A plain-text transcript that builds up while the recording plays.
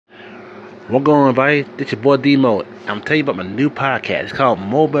What's going on, everybody? This your boy Demo. I'm telling you about my new podcast. It's called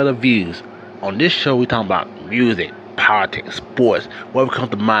More Better Views. On this show, we talk about music, politics, sports, whatever comes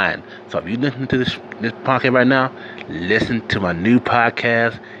to mind. So if you listen to this podcast right now, listen to my new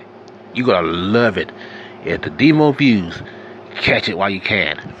podcast. You're gonna love it. It's the Demo Views. Catch it while you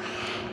can.